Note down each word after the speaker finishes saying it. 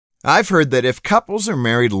I've heard that if couples are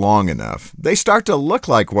married long enough, they start to look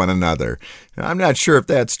like one another. I'm not sure if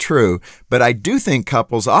that's true, but I do think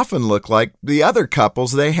couples often look like the other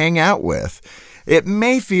couples they hang out with. It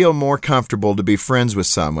may feel more comfortable to be friends with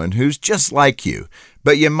someone who's just like you,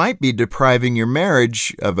 but you might be depriving your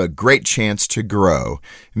marriage of a great chance to grow.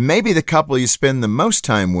 Maybe the couple you spend the most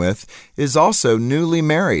time with is also newly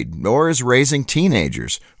married, or is raising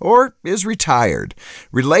teenagers, or is retired.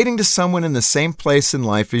 Relating to someone in the same place in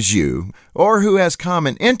life as you, or who has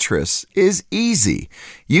common interests, is easy.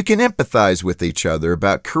 You can empathize with each other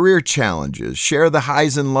about career challenges, share the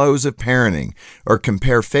highs and lows of parenting, or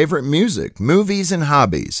compare favorite music, movies, and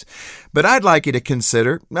hobbies. But I'd like you to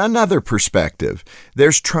consider another perspective.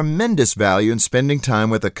 There's tremendous value in spending time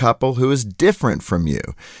with a couple who is different from you.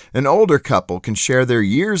 An older couple can share their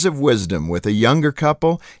years of wisdom with a younger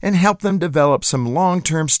couple and help them develop some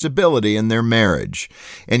long-term stability in their marriage.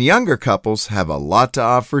 And younger couples have a lot to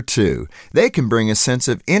offer too. They can bring a sense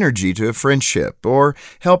of energy to a friendship or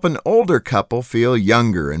help an older couple feel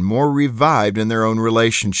younger and more revived in their own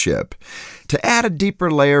relationship. To add a deeper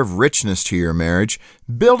layer of richness to your marriage,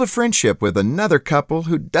 build a friendship with another couple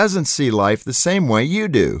who doesn't see life the same way you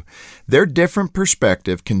do. Their different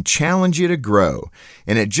perspective can challenge you to grow,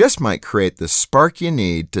 and it just might create the spark you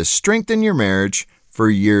need to strengthen your marriage for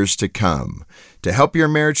years to come. To help your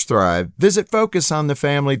marriage thrive, visit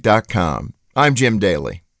FocusOnTheFamily.com. I'm Jim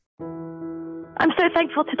Daly. I'm so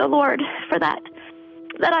thankful to the Lord for that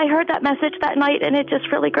I heard that message that night, and it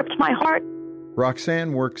just really gripped my heart.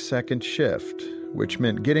 Roxanne worked second shift, which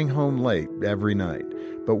meant getting home late every night.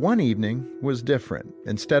 But one evening was different.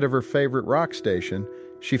 Instead of her favorite rock station,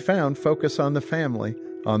 she found Focus on the Family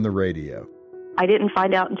on the radio. I didn't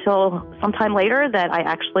find out until sometime later that I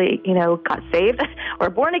actually, got saved or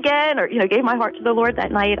born again or, gave my heart to the Lord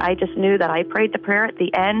that night. I just knew that I prayed the prayer at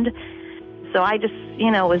the end. So I just,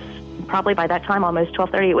 was probably by that time, almost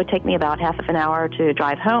 12:30, it would take me about half of an hour to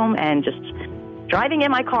drive home, and just driving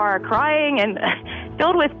in my car, crying and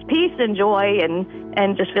filled with peace and joy and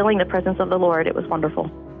just feeling the presence of the Lord. It was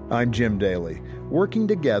wonderful. I'm Jim Daly. Working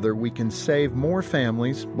together, we can save more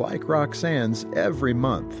families like Roxanne's every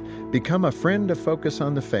month. Become a friend of Focus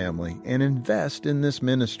on the Family and invest in this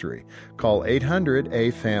ministry. Call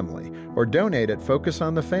 800-A-FAMILY or donate at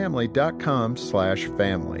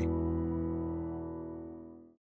FocusOnTheFamily.com/family.